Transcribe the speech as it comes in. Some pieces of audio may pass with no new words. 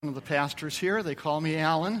One of the pastors here. They call me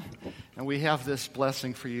Alan, and we have this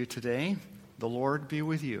blessing for you today. The Lord be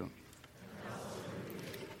with you.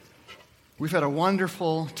 We've had a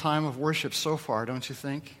wonderful time of worship so far, don't you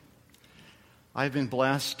think? I've been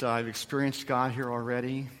blessed. I've experienced God here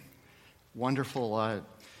already. Wonderful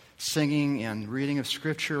singing and reading of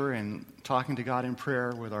Scripture and talking to God in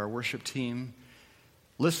prayer with our worship team.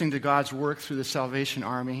 Listening to God's work through the Salvation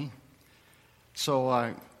Army.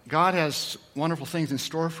 So God has wonderful things in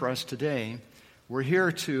store for us today. We're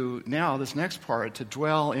here to, now, this next part, to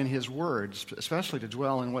dwell in His words, especially to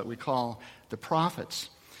dwell in what we call the prophets.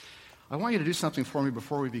 I want you to do something for me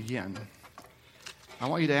before we begin. I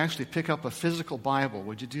want you to actually pick up a physical Bible.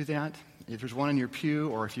 Would you do that? If there's one in your pew,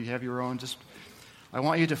 or if you have your own, I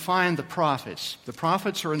want you to find the prophets. The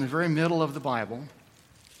prophets are in the very middle of the Bible.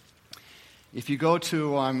 If you go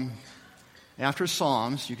to after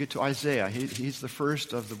Psalms, you get to Isaiah. He's the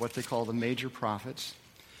first of what they call the major prophets.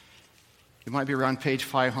 It might be around page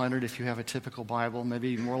 500 if you have a typical Bible,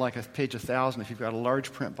 maybe more like a page 1,000 if you've got a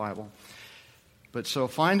large print Bible. But so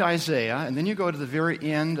find Isaiah, and then you go to the very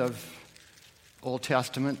end of Old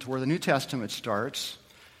Testament, to where the New Testament starts.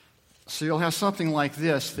 So you'll have something like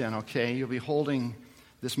this then, okay? You'll be holding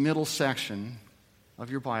this middle section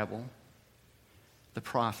of your Bible, the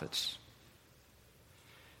prophets.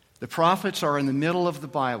 The prophets are in the middle of the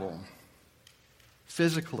Bible,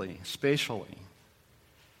 physically, spatially.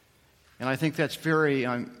 And I think that's very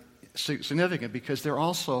significant because they're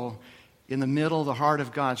also in the middle, the heart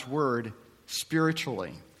of God's Word,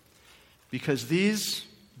 spiritually. Because these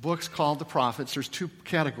books called the prophets, there's two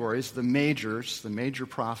categories, the major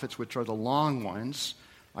prophets, which are the long ones,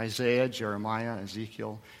 Isaiah, Jeremiah,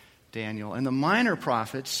 Ezekiel, Daniel, and the minor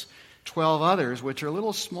prophets, 12 others, which are a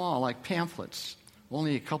little small, like pamphlets.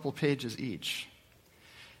 Only a couple pages each.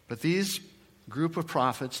 But these group of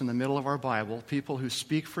prophets in the middle of our Bible, people who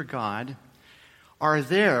speak for God, are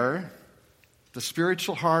there, the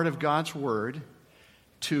spiritual heart of God's Word,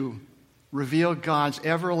 to reveal God's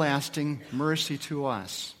everlasting mercy to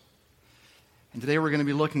us. And today we're going to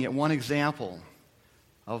be looking at one example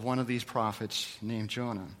of one of these prophets named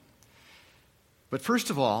Jonah. But first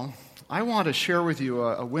of all, I want to share with you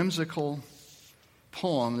a whimsical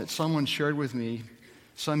poem that someone shared with me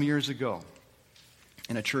some years ago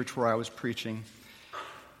in a church where I was preaching.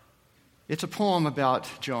 It's a poem about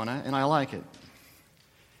Jonah, and I like it.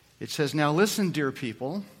 It says, "Now listen, dear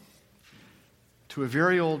people, to a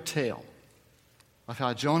very old tale of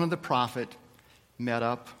how Jonah the prophet met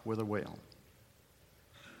up with a whale.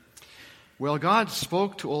 Well, God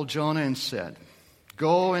spoke to old Jonah and said,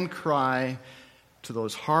 'Go and cry to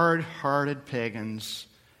those hard-hearted pagans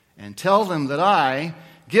and tell them that I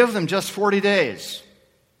give them just 40 days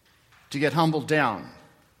to get humbled down.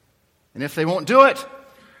 And if they won't do it,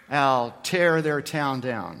 I'll tear their town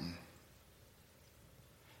down.'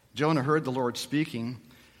 Jonah heard the Lord speaking,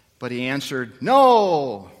 but he answered,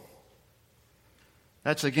 'No,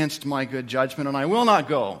 that's against my good judgment, and I will not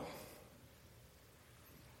go.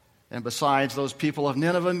 And besides, those people of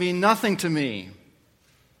Nineveh mean nothing to me.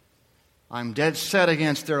 I'm dead set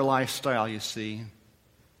against their lifestyle, you see.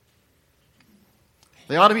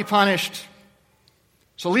 They ought to be punished.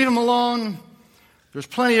 So leave them alone. There's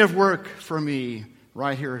plenty of work for me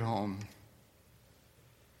right here at home.'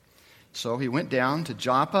 So he went down to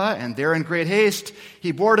Joppa, and there in great haste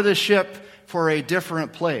he boarded a ship for a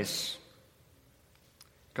different place.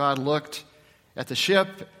 God looked at the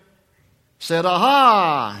ship, said,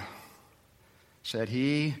 'Aha!' said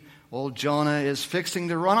he, 'Old Jonah is fixing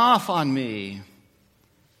to run off on me.'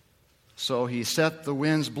 So he set the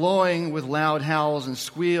winds blowing with loud howls and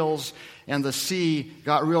squeals, and the sea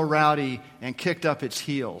got real rowdy and kicked up its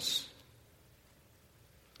heels.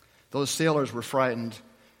 Those sailors were frightened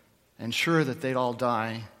and sure that they'd all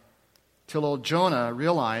die, till old Jonah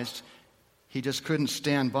realized he just couldn't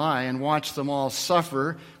stand by and watch them all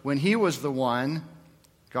suffer when he was the one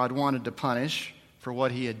God wanted to punish for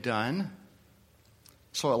what he had done.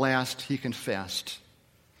 So at last he confessed.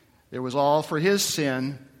 It was all for his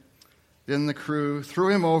sin. Then the crew threw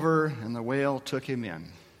him over, and the whale took him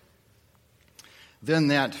in. Then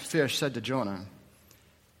that fish said to Jonah,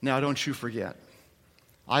 'Now don't you forget,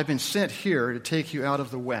 I've been sent here to take you out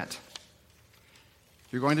of the wet.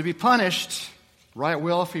 You're going to be punished right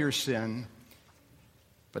well for your sin,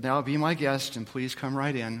 but now be my guest and please come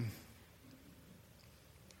right in.'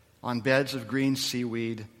 On beds of green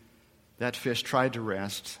seaweed, that fish tried to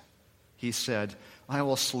rest. He said, 'I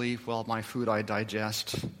will sleep while my food I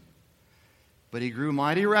digest.' But he grew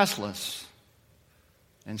mighty restless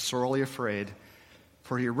and sorely afraid,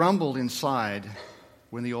 for he rumbled inside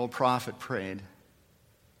when the old prophet prayed.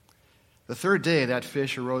 The third day that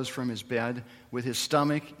fish arose from his bed with his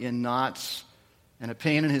stomach in knots and a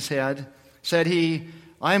pain in his head. Said he,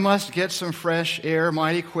 I must get some fresh air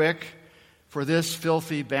mighty quick, for this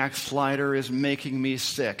filthy backslider is making me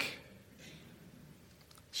sick.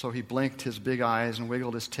 So he blinked his big eyes and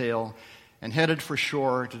wiggled his tail and headed for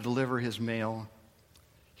shore to deliver his mail.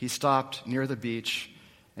 He stopped near the beach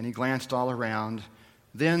and he glanced all around,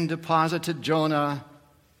 then deposited Jonah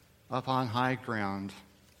up on high ground.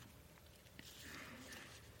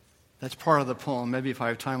 That's part of the poem. Maybe if I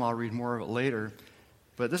have time, I'll read more of it later.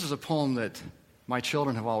 But this is a poem that my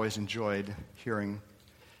children have always enjoyed hearing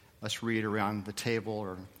us read around the table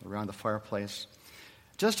or around the fireplace.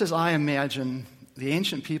 Just as I imagine the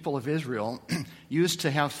ancient people of Israel used to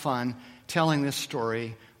have fun telling this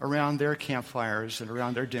story around their campfires and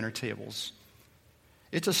around their dinner tables.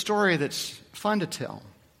 It's a story that's fun to tell.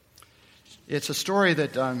 It's a story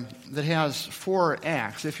that has 4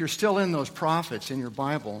 acts. If you're still in those prophets in your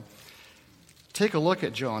Bible, take a look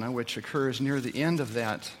at Jonah, which occurs near the end of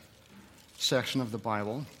that section of the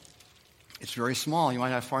Bible. It's very small. You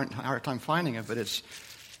might have a hard time finding it, but it's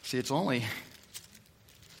only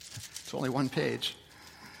one page.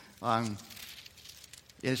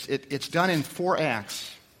 It's done in 4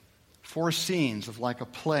 acts, 4 scenes of like a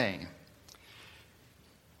play.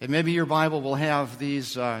 And maybe your Bible will have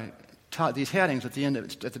these headings at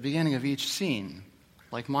the beginning of each scene,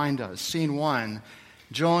 like mine does. Scene 1,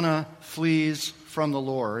 Jonah flees from the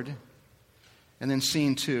Lord. And then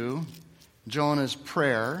scene 2, Jonah's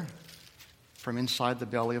prayer from inside the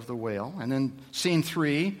belly of the whale. And then scene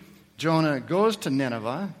 3, Jonah goes to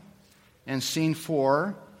Nineveh. And scene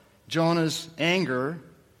 4, Jonah's anger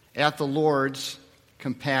at the Lord's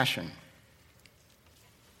compassion.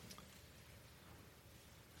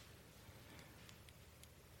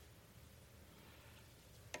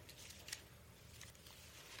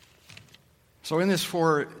 So in this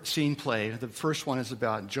 4-scene play, the first one is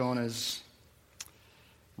about Jonah's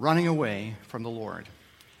running away from the Lord.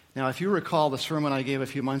 Now, if you recall the sermon I gave a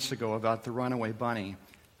few months ago about the runaway bunny,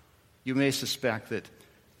 you may suspect that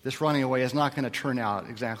this running away is not going to turn out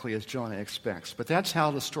exactly as Jonah expects. But that's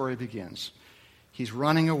how the story begins. He's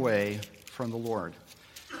running away from the Lord.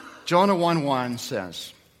 Jonah 1:1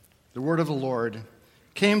 says, the word of the Lord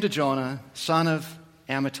came to Jonah, son of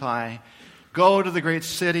Amittai, go to the great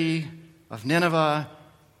city of Nineveh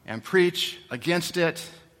and preach against it,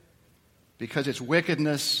 because its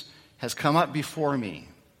wickedness has come up before me.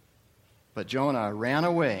 But Jonah ran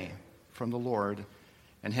away from the Lord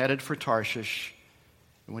and headed for Tarshish,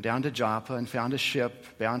 and went down to Joppa and found a ship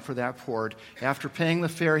bound for that port. After paying the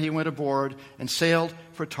fare, he went aboard and sailed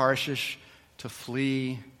for Tarshish to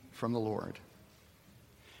flee from the Lord.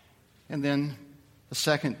 And then the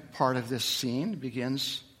second part of this scene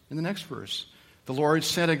begins in the next verse. The Lord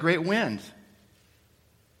sent a great wind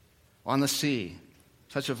on the sea.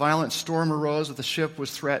 Such a violent storm arose that the ship was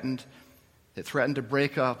threatened. It threatened to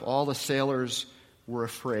break up. All the sailors were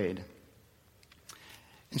afraid.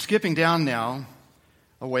 And skipping down now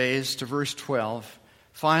a ways to verse 12,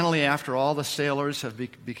 finally, after all the sailors have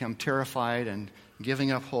become terrified and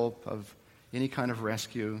giving up hope of any kind of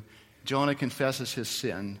rescue, Jonah confesses his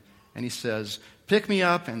sin, and he says, pick me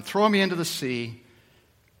up and throw me into the sea,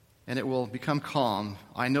 and it will become calm.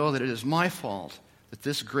 I know that it is my fault that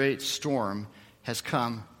this great storm has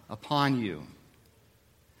come upon you.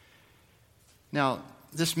 Now,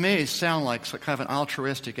 this may sound like kind of an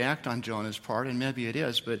altruistic act on Jonah's part, and maybe it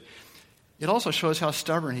is, but it also shows how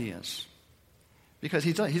stubborn he is. Because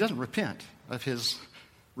he doesn't repent of his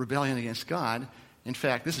rebellion against God. In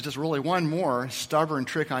fact, this is just really one more stubborn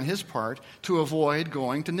trick on his part to avoid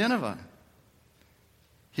going to Nineveh.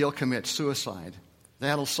 He'll commit suicide.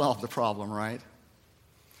 That'll solve the problem, right?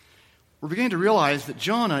 We're beginning to realize that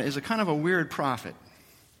Jonah is a kind of a weird prophet.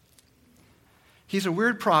 He's a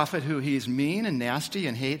weird prophet he's mean and nasty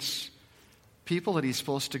and hates people that he's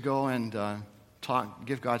supposed to go and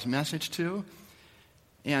give God's message to.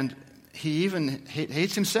 And he even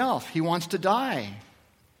hates himself. He wants to die.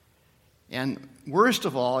 And worst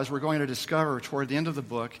of all, as we're going to discover toward the end of the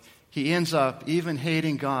book, he ends up even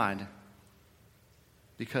hating God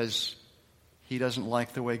because he doesn't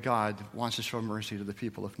like the way God wants to show mercy to the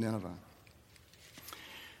people of Nineveh.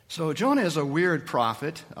 So Jonah is a weird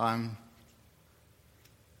prophet,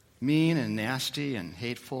 mean and nasty and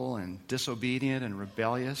hateful and disobedient and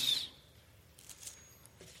rebellious.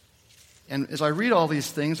 And as I read all these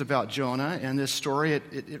things about Jonah and this story,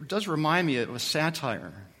 it does remind me of a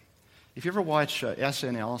satire. If you ever watch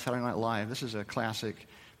SNL, Saturday Night Live, this is a classic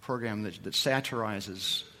program that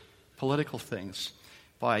satirizes political things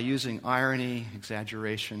by using irony,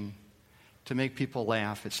 exaggeration, to make people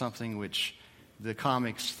laugh. It's something which the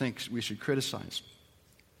comics think we should criticize.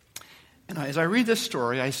 And as I read this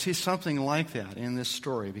story, I see something like that in this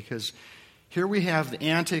story, because here we have the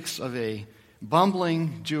antics of a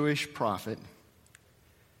bumbling Jewish prophet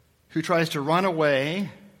who tries to run away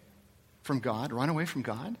from God. Run away from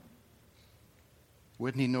God?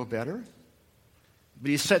 Wouldn't he know better? But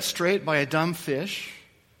he's set straight by a dumb fish.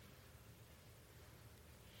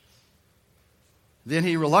 Then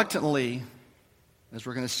he reluctantly, as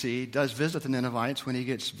we're going to see, does visit the Ninevites when he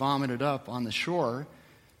gets vomited up on the shore,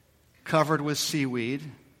 covered with seaweed.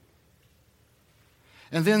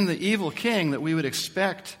 And then the evil king that we would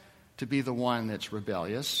expect to be the one that's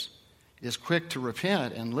rebellious is quick to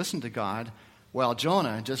repent and listen to God, while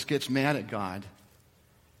Jonah just gets mad at God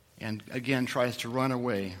and again tries to run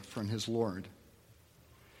away from his Lord.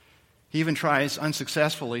 He even tries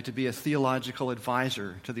unsuccessfully to be a theological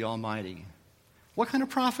advisor to the Almighty. What kind of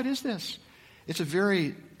prophet is this? It's a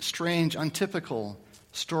very strange, untypical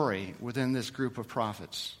story within this group of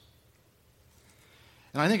prophets.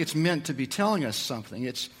 And I think it's meant to be telling us something.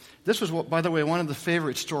 This was, by the way, one of the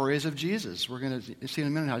favorite stories of Jesus. We're going to see in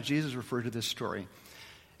a minute how Jesus referred to this story.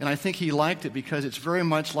 And I think he liked it because it's very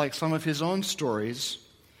much like some of his own stories.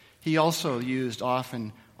 He also used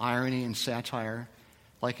often irony and satire,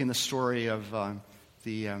 like in the story of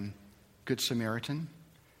the Good Samaritan.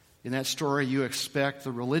 In that story, you expect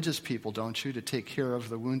the religious people, don't you, to take care of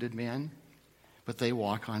the wounded man, but they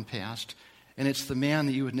walk on past. And it's the man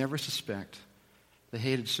that you would never suspect, the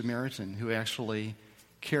hated Samaritan, who actually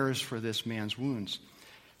cares for this man's wounds.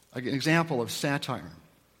 An example of satire.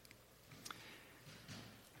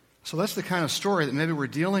 So that's the kind of story that maybe we're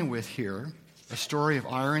dealing with here, a story of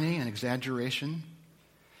irony and exaggeration.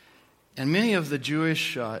 And many of the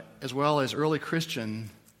Jewish, as well as early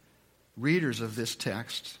Christian readers of this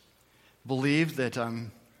text, believed that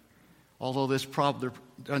although there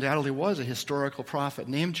undoubtedly was a historical prophet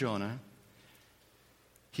named Jonah,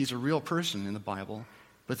 he's a real person in the Bible,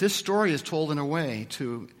 but this story is told in a way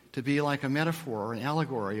to be like a metaphor or an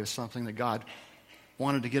allegory of something that God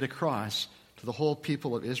wanted to get across to the whole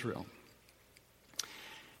people of Israel.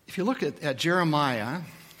 If you look at Jeremiah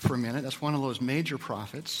for a minute, that's one of those major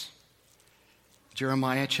prophets.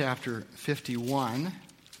 Jeremiah chapter 51.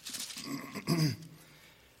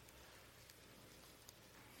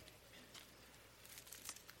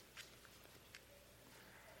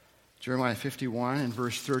 Jeremiah 51 and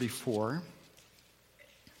verse 34.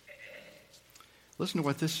 Listen to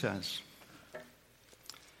what this says.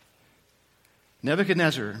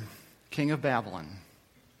 Nebuchadnezzar, king of Babylon,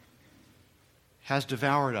 has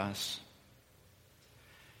devoured us.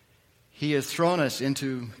 He has thrown us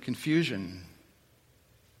into confusion.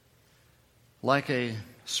 Like a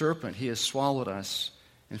serpent, he has swallowed us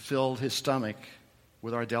and filled his stomach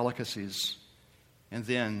with our delicacies, and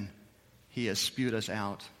then he has spewed us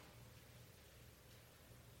out.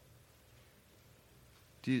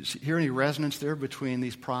 Do you hear any resonance there between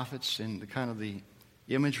these prophets and the kind of the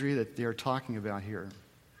imagery that they're talking about here?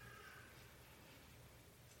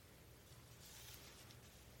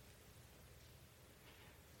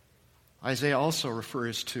 Isaiah also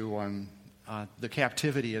refers to the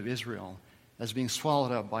captivity of Israel as being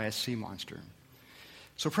swallowed up by a sea monster.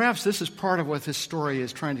 So perhaps this is part of what this story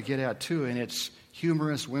is trying to get at too, in its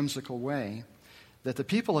humorous, whimsical way, that the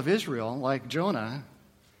people of Israel, like Jonah,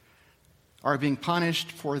 are being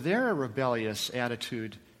punished for their rebellious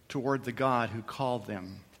attitude toward the God who called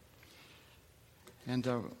them. And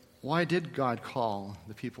why did God call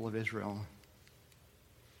the people of Israel?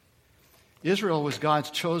 Israel was God's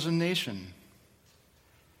chosen nation.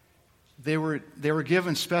 They were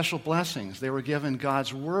given special blessings. They were given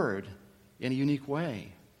God's word in a unique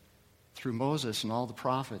way through Moses and all the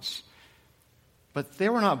prophets. But they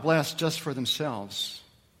were not blessed just for themselves,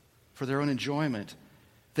 for their own enjoyment.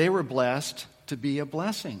 They were blessed to be a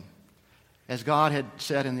blessing. As God had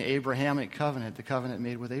said in the Abrahamic covenant, the covenant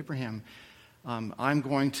made with Abraham, I'm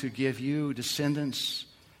going to give you descendants,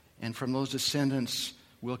 and from those descendants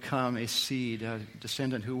will come a seed, a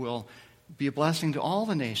descendant who will be a blessing to all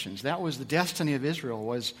the nations. That was the destiny of Israel,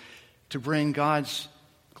 was to bring God's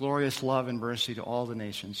glorious love and mercy to all the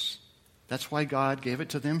nations. That's why God gave it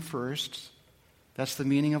to them first. That's the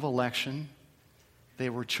meaning of election. They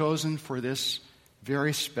were chosen for this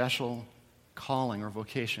very special calling or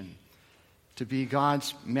vocation, to be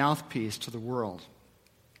God's mouthpiece to the world.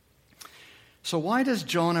 So why does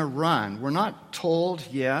Jonah run? We're not told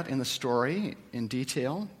yet in the story in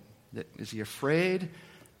detail. Is he afraid?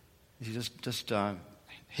 Is he just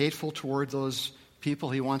hateful toward those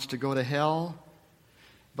people? He wants to go to hell?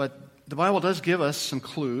 But the Bible does give us some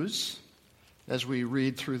clues. as we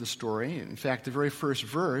read through the story. In fact, the very first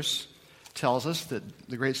verse tells us that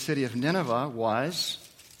the great city of Nineveh was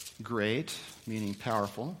great, meaning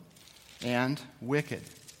powerful, and wicked.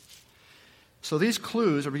 So these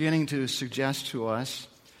clues are beginning to suggest to us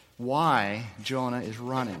why Jonah is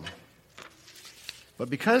running. But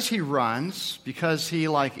because he runs, because he,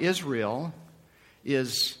 like Israel,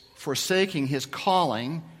 is forsaking his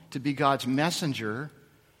calling to be God's messenger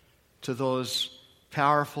to those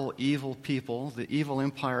powerful, evil people, the evil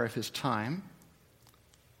empire of his time.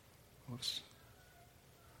 Whoops.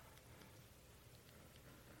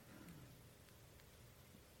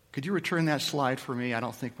 Could you return that slide for me? I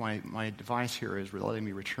don't think my device here is letting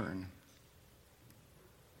me return.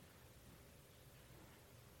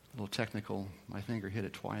 A little technical. My finger hit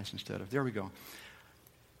it twice instead of... There we go.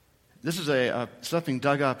 This is something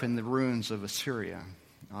dug up in the ruins of Assyria,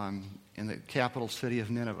 in the capital city of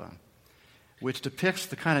Nineveh, which depicts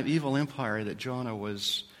the kind of evil empire that Jonah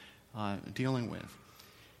was dealing with.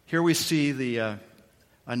 Here we see a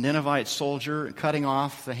Ninevite soldier cutting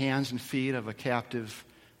off the hands and feet of a captive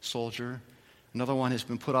soldier. Another one has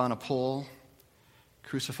been put on a pole,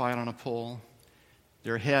 crucified on a pole.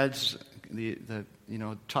 Their heads, the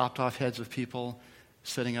topped off heads of people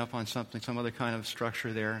sitting up on some other kind of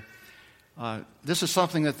structure there. This is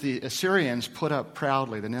something that the Assyrians put up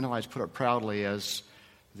proudly, the Ninevites put up proudly as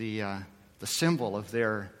the symbol of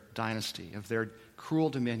their dynasty, of their cruel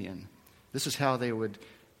dominion. This is how they would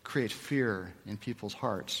create fear in people's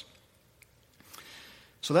hearts.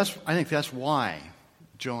 So I think that's why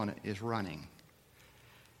Jonah is running.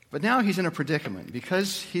 But now he's in a predicament.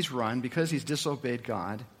 Because he's run, because he's disobeyed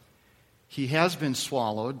God, he has been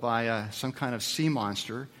swallowed by some kind of sea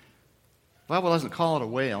monster. The Bible doesn't call it a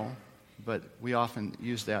whale, but we often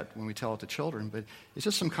use that when we tell it to children. But it's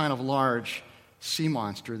just some kind of large sea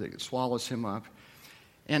monster that swallows him up.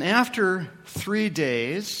 And after 3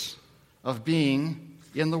 days of being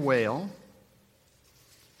in the whale,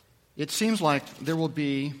 it seems like there will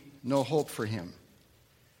be no hope for him.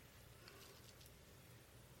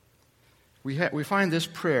 We find this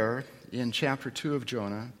prayer in chapter 2 of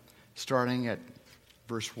Jonah, starting at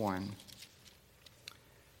verse 1.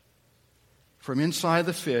 From inside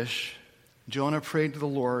the fish, Jonah prayed to the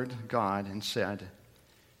Lord God and said,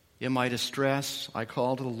 "In my distress I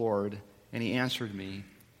called to the Lord, and he answered me.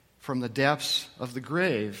 From the depths of the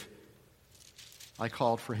grave I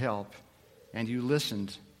called for help, and you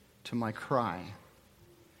listened to my cry."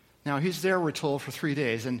 Now he's there, we're told, for 3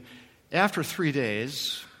 days, and after 3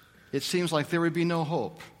 days, it seems like there would be no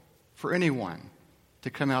hope for anyone to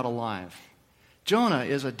come out alive. Jonah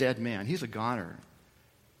is a dead man. He's a goner.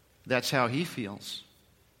 That's how he feels.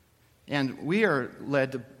 And we are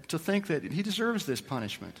led to think that he deserves this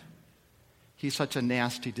punishment. He's such a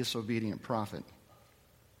nasty, disobedient prophet.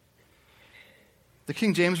 The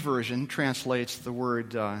King James Version translates the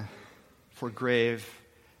word for grave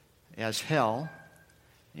as hell,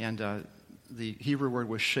 and the Hebrew word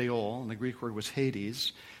was Sheol, and the Greek word was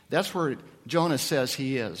Hades. That's where Jonah says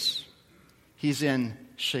he is. He's in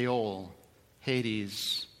Sheol,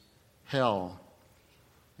 Hades, hell,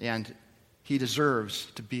 and he deserves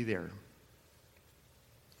to be there.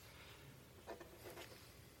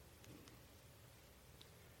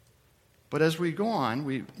 But as we go on,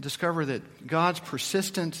 we discover that God's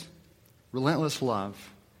persistent, relentless love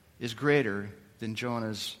is greater than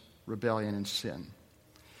Jonah's rebellion and sin.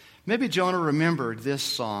 Maybe Jonah remembered this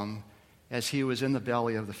psalm as he was in the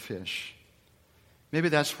belly of the fish. Maybe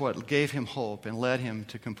that's what gave him hope and led him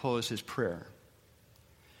to compose his prayer.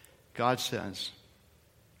 God says,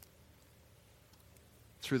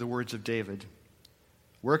 through the words of David,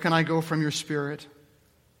 "Where can I go from your spirit?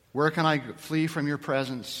 Where can I flee from your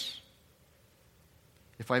presence?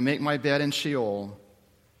 If I make my bed in Sheol,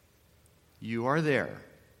 you are there."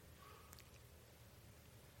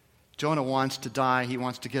 Jonah wants to die. He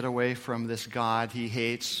wants to get away from this God he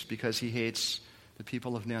hates because he hates the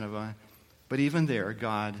people of Nineveh. But even there,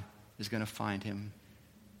 God is going to find him.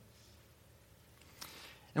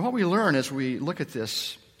 And what we learn as we look at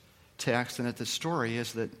this text and at this story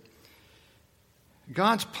is that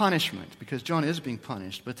God's punishment, because Jonah is being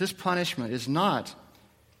punished, but this punishment is not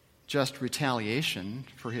just retaliation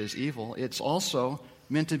for his evil. It's also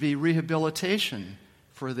meant to be rehabilitation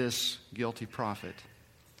for this guilty prophet.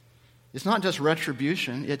 It's not just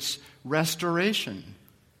retribution, it's restoration.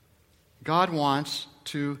 God wants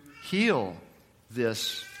to heal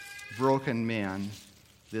this broken man,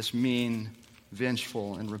 this mean,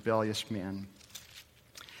 vengeful, and rebellious man.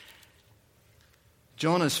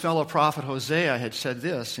 Jonah's fellow prophet Hosea had said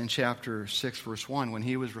this in chapter 6, verse 1, when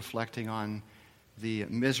he was reflecting on the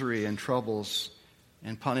misery and troubles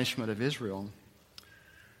and punishment of Israel.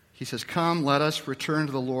 He says, "Come, let us return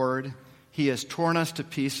to the Lord. He has torn us to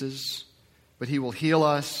pieces, but he will heal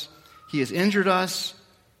us. He has injured us,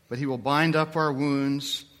 but he will bind up our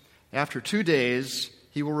wounds. After 2 days,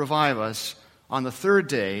 he will revive us. On the third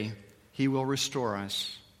day, he will restore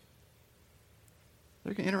us."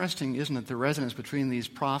 Interesting, isn't it, the resonance between these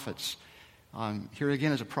prophets? Here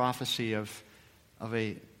again is a prophecy of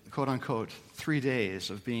a, quote-unquote, 3 days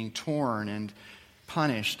of being torn and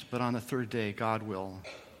punished, but on the third day, God will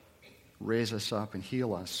raise us up and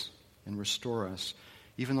heal us and restore us,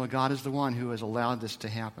 even though God is the one who has allowed this to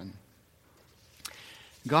happen.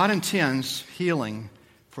 God intends healing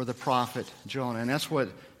for the prophet Jonah, and that's what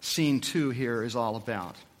scene 2 here is all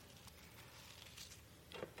about.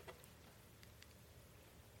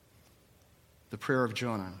 The prayer of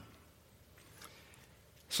Jonah.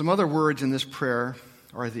 Some other words in this prayer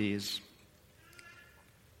are these.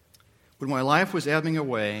 "When my life was ebbing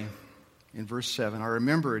away," in verse 7, "I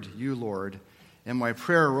remembered you, Lord, and my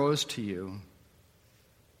prayer rose to you."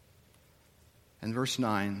 And verse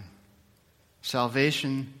 9,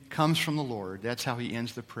 "Salvation comes from the Lord." That's how he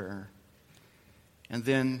ends the prayer. And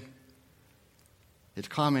then it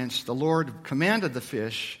comments, "The Lord commanded the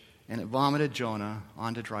fish, and it vomited Jonah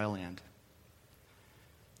onto dry land."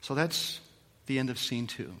 So that's the end of scene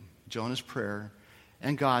 2, Jonah's prayer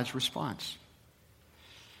and God's response.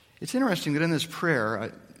 It's interesting that in this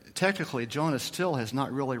prayer, technically, Jonah still has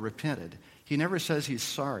not really repented. He never says he's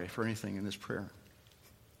sorry for anything in this prayer.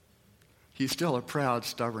 He's still a proud,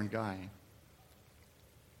 stubborn guy.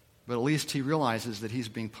 But at least he realizes that he's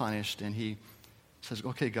being punished, and he says,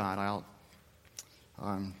 "Okay, God,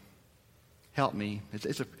 I'll help me."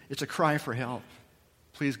 It's a cry for help.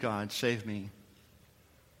 "Please, God, save me."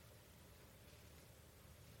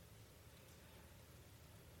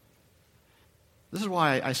 This is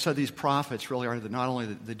why I said these prophets really are not only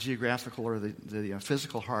the geographical or the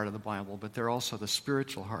physical heart of the Bible, but they're also the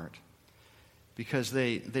spiritual heart. Because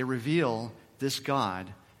they reveal this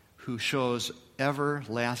God who shows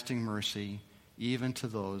everlasting mercy even to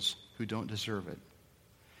those who don't deserve it.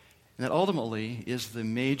 And that ultimately is the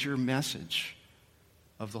major message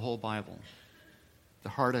of the whole Bible, the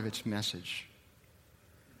heart of its message.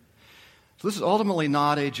 So this is ultimately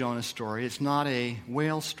not a Jonah story. It's not a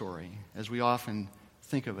whale story, as we often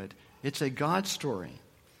think of it. It's a God story.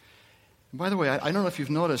 And by the way, I don't know if you've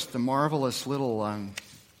noticed the marvelous little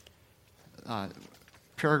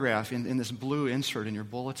paragraph in this blue insert in your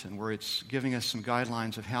bulletin where it's giving us some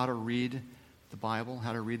guidelines of how to read the Bible,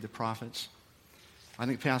 how to read the prophets. I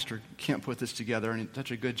think Pastor Kemp put this together, and he did such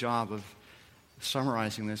a good job of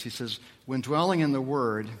summarizing this. He says, when dwelling in the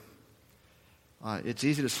Word, it's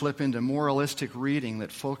easy to slip into moralistic reading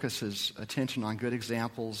that focuses attention on good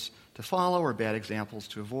examples to follow or bad examples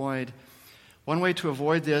to avoid. One way to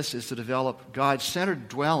avoid this is to develop God-centered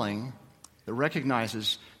dwelling that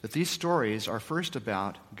recognizes that these stories are first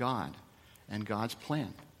about God and God's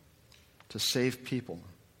plan to save people.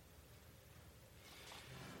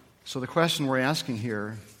 So the question we're asking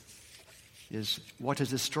here is, what does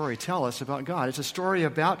this story tell us about God? It's a story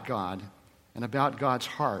about God and about God's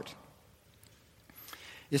heart.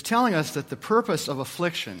 It's telling us that the purpose of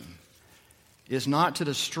affliction is not to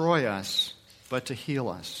destroy us, but to heal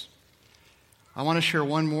us. I want to share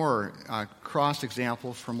one more cross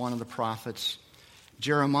example from one of the prophets.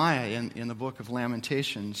 Jeremiah, in the book of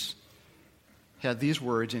Lamentations, had these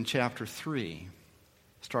words in chapter 3,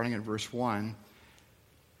 starting at verse 1,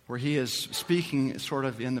 where he is speaking sort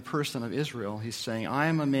of in the person of Israel. He's saying, "I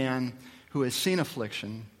am a man who has seen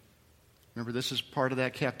affliction." Remember, this is part of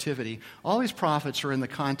that captivity. All these prophets are in the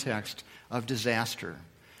context of disaster,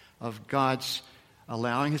 of God's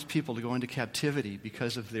allowing his people to go into captivity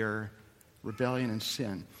because of their rebellion and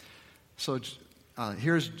sin. So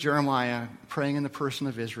here's Jeremiah praying in the person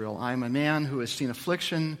of Israel. "I am a man who has seen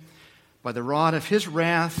affliction. By the rod of his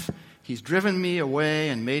wrath, he's driven me away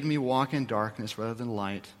and made me walk in darkness rather than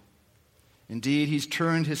light. Indeed, he's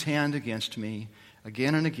turned his hand against me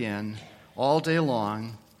again and again, all day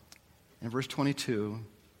long." In verse 22,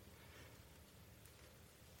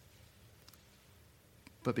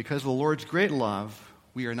 "But because of the Lord's great love,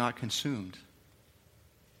 we are not consumed.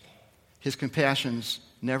 His compassions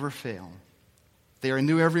never fail. They are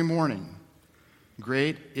new every morning.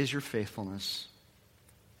 Great is your faithfulness."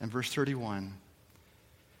 And verse 31,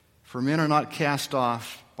 "For men are not cast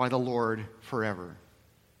off by the Lord forever.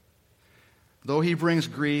 Though he brings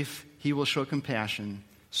grief, he will show compassion.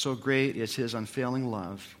 So great is his unfailing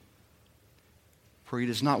love. For he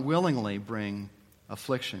does not willingly bring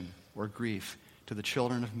affliction or grief to the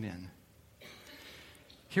children of men."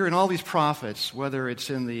 here in all these prophets, whether it's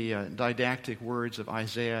in the didactic words of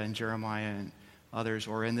Isaiah and Jeremiah and others,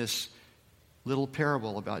 or in this little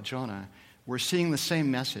parable about Jonah, we're seeing the same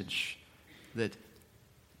message, that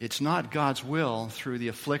it's not God's will through the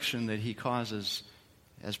affliction that he causes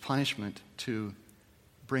as punishment to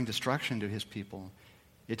bring destruction to his people.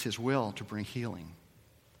 It's his will to bring healing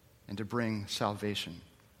and to bring salvation.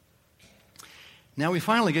 Now we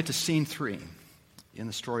finally get to scene 3 in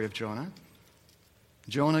the story of Jonah.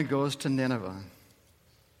 Jonah goes to Nineveh.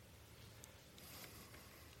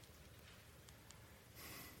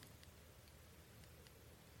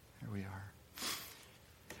 Here we are.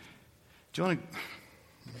 Jonah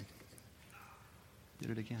did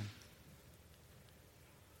it again.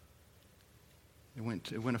 It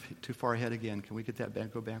went too far ahead again. Can we get that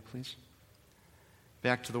back? Go back, please.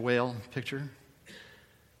 Back to the whale picture.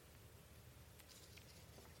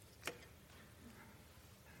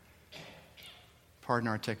 Pardon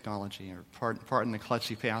our technology, or pardon the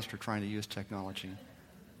klutzy pastor trying to use technology.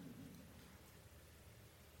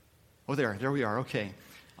 Oh, there we are. Okay.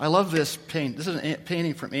 I love this painting. This is a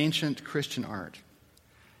painting from ancient Christian art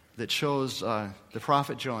that shows the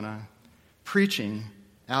prophet Jonah preaching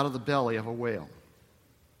out of the belly of a whale.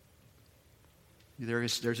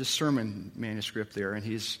 There's a sermon manuscript there, and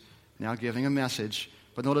he's now giving a message.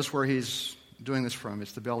 But notice where he's doing this from.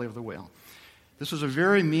 It's the belly of the whale. This was a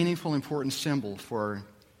very meaningful, important symbol for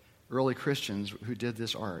early Christians who did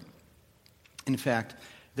this art. In fact,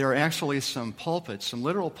 there are actually some pulpits, some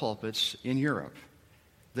literal pulpits in Europe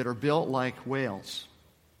that are built like whales,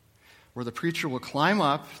 where the preacher will climb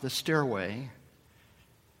up the stairway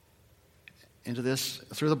into this,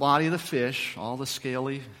 through the body of the fish, all the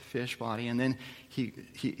scaly fish body, and then he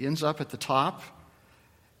ends up at the top,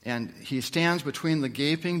 and he stands between the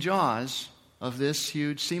gaping jaws of this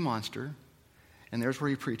huge sea monster, and there's where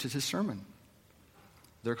he preaches his sermon.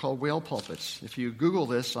 They're called whale pulpits. If you Google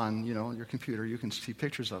this on your computer, you can see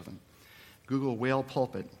pictures of them. Google whale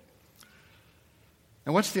pulpit.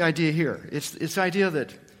 And what's the idea here? It's the idea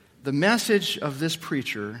that the message of this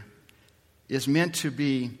preacher is meant to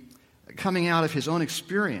be coming out of his own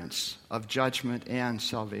experience of judgment and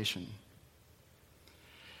salvation.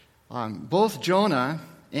 Both Jonah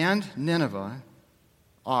and Nineveh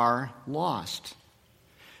are lost.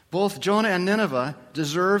 Both Jonah and Nineveh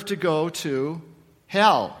deserve to go to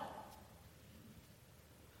hell.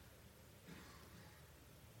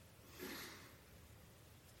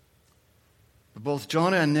 But both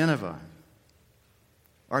Jonah and Nineveh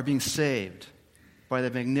are being saved by the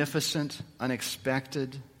magnificent,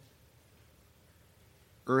 unexpected,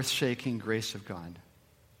 earth-shaking grace of God.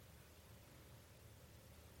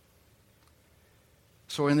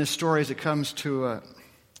 So in this story, as it comes to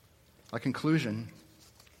a conclusion,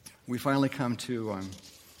 we finally come to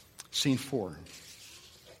scene 4.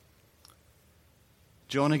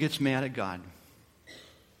 Jonah gets mad at God.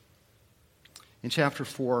 In chapter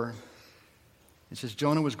 4, it says,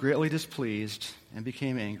 Jonah was greatly displeased and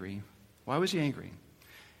became angry. Why was he angry?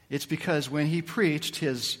 It's because when he preached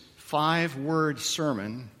his 5-word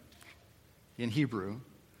sermon in Hebrew,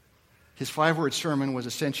 his 5-word sermon was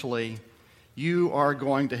essentially, you are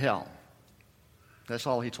going to hell. That's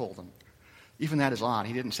all he told them. Even that is odd.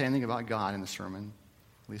 He didn't say anything about God in the sermon.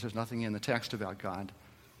 At least there's nothing in the text about God.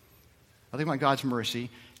 Nothing about God's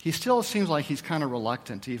mercy. He still seems like he's kind of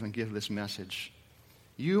reluctant to even give this message.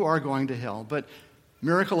 You are going to hell. But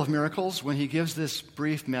miracle of miracles, when he gives this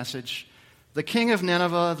brief message, the king of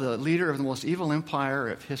Nineveh, the leader of the most evil empire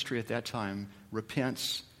of history at that time,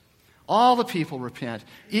 repents. All the people repent.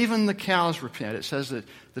 Even the cows repent. It says that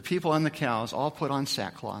the people and the cows all put on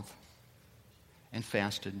sackcloth and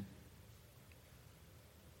fasted.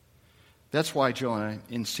 That's why Jonah,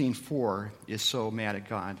 in scene 4, is so mad at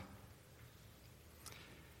God.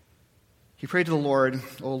 He prayed to the Lord,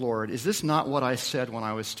 O Lord, is this not what I said when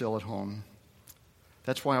I was still at home?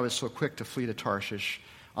 That's why I was so quick to flee to Tarshish.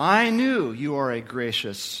 I knew you are a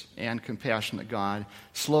gracious and compassionate God,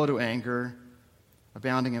 slow to anger,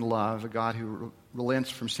 abounding in love, a God who relents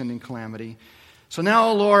from sin and calamity. So now,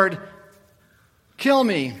 O Lord, kill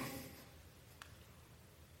me.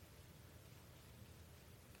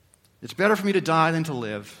 It's better for me to die than to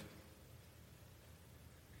live.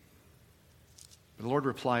 But the Lord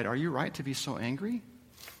replied, are you right to be so angry?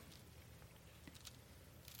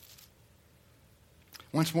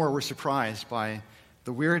 Once more, we're surprised by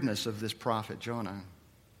the weirdness of this prophet Jonah.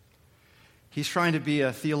 He's trying to be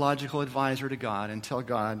a theological advisor to God and tell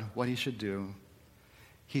God what he should do.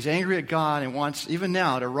 He's angry at God and wants, even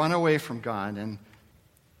now, to run away from God. And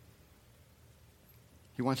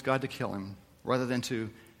he wants God to kill him rather than to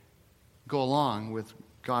go along with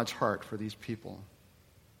God's heart for these people.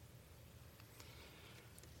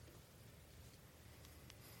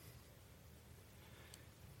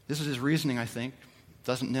 This is his reasoning, I think.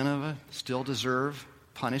 Doesn't Nineveh still deserve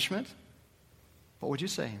punishment? What would you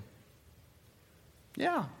say?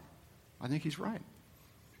 Yeah, I think he's right.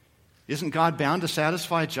 Isn't God bound to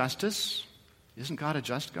satisfy justice? Isn't God a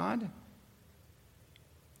just God?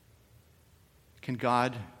 Can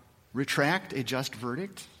God retract a just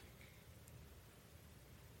verdict?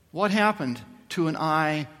 What happened to an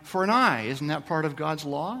eye for an eye? Isn't that part of God's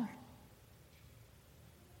law?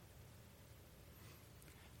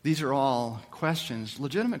 These are all questions,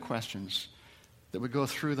 legitimate questions, that would go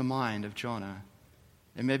through the mind of Jonah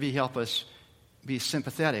and maybe help us be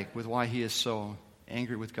sympathetic with why he is so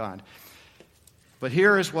angry with God. But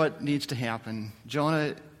here is what needs to happen.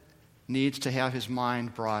 Jonah needs to have his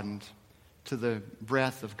mind broadened to the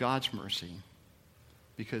breadth of God's mercy,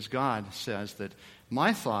 because God says that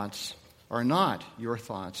my thoughts are not your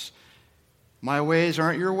thoughts. My ways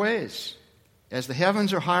aren't your ways. As the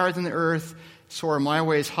heavens are higher than the earth, so are my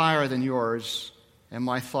ways higher than yours, and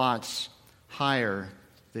my thoughts higher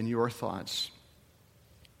than your thoughts.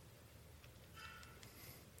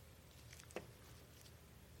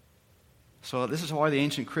 So this is why the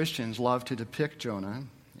ancient Christians love to depict Jonah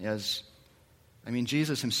as,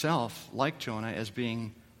 Jesus himself, like Jonah, as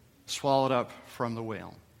being swallowed up from the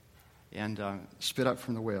whale and spit up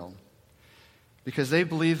from the whale. Because they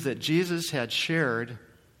believe that Jesus had shared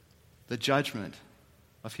the judgment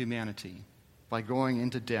of humanity by going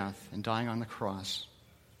into death and dying on the cross.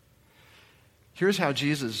 Here's how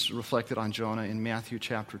Jesus reflected on Jonah in Matthew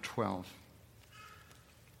chapter 12.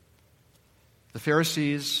 The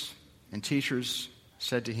Pharisees and teachers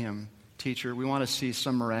said to him, "Teacher, we want to see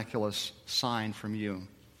some miraculous sign from you."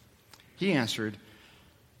 He answered,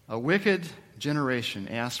 "A wicked generation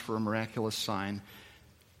asks for a miraculous sign,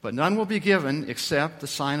 but none will be given except the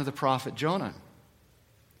sign of the prophet Jonah.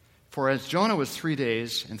 For as Jonah was 3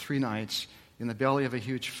 days and 3 nights in the belly of a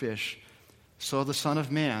huge fish, so the Son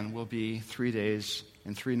of Man will be 3 days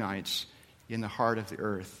and 3 nights in the heart of the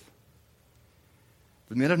earth.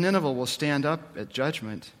 The men of Nineveh will stand up at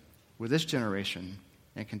judgment with this generation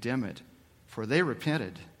and condemn it, for they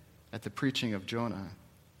repented at the preaching of Jonah.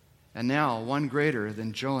 And now one greater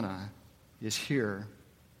than Jonah is here."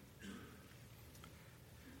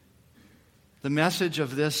 The message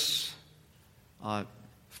of this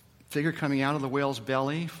figure coming out of the whale's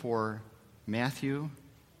belly for Matthew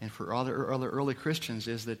and for other early Christians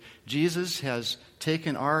is that Jesus has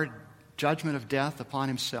taken our judgment of death upon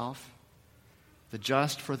himself, the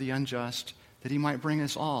just for the unjust, that he might bring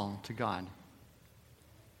us all to God.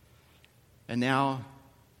 And now,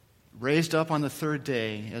 raised up on the third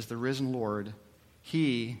day as the risen Lord,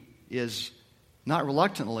 he is not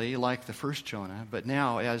reluctantly like the first Jonah, but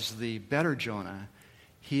now as the better Jonah,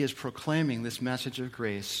 he is proclaiming this message of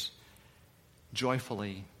grace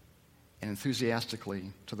joyfully and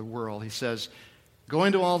enthusiastically to the world. He says, "Go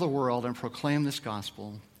into all the world and proclaim this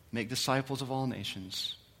gospel, make disciples of all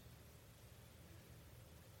nations."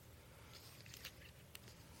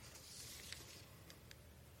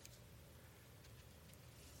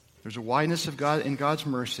 There's a wideness of God in God's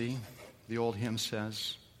mercy, the old hymn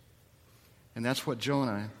says. And that's what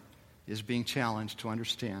Jonah is being challenged to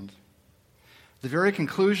understand. The very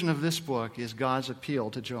conclusion of this book is God's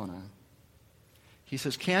appeal to Jonah. He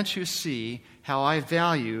says, "Can't you see how I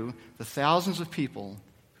value the thousands of people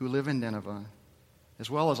who live in Nineveh, as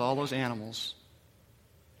well as all those animals?"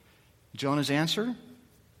 Jonah's answer?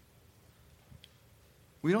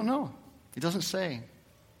 We don't know. He doesn't say.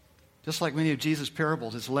 Just like many of Jesus'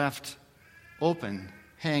 parables, it's left open,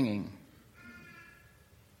 hanging.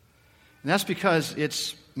 And that's because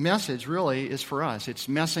its message really is for us. It's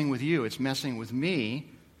messing with you. It's messing with me.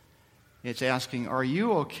 It's asking, are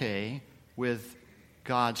you okay with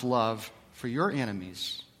God's love for your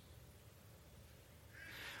enemies?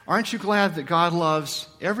 Aren't you glad that God loves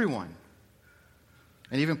everyone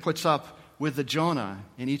and even puts up with the Jonah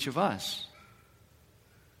in each of us?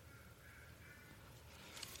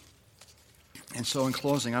 And so in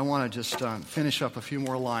closing, I want to just finish up a few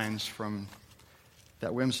more lines from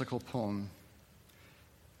that whimsical poem.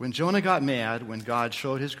 When Jonah got mad, when God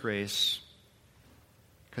showed his grace,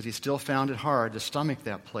 because he still found it hard to stomach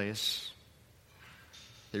that place,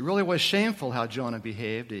 it really was shameful how Jonah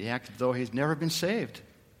behaved. He acted as though he'd never been saved.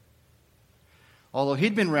 Although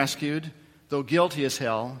he'd been rescued, though guilty as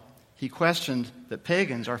hell, he questioned that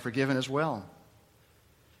pagans are forgiven as well.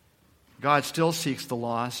 God still seeks the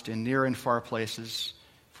lost in near and far places,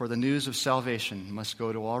 for the news of salvation must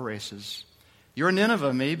go to all races. Your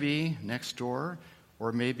Nineveh may be next door,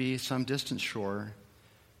 or maybe some distant shore,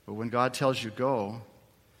 but when God tells you go,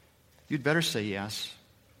 you'd better say yes.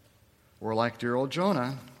 Or like dear old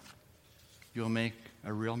Jonah, you'll make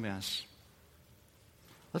a real mess.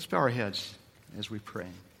 Let's bow our heads as we pray.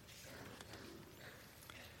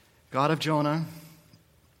 God of Jonah,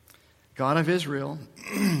 God of Israel,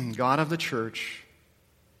 God of the church,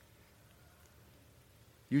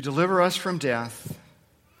 you deliver us from death,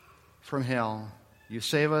 from hell. You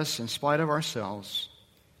save us in spite of ourselves.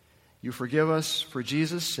 You forgive us for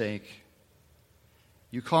Jesus' sake.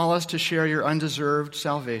 You call us to share your undeserved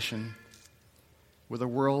salvation with a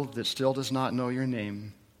world that still does not know your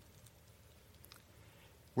name.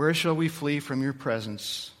 Where shall we flee from your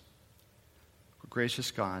presence,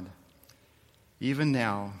 gracious God? Even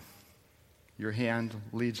now, your hand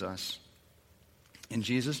leads us. In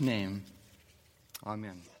Jesus' name,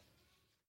 amen.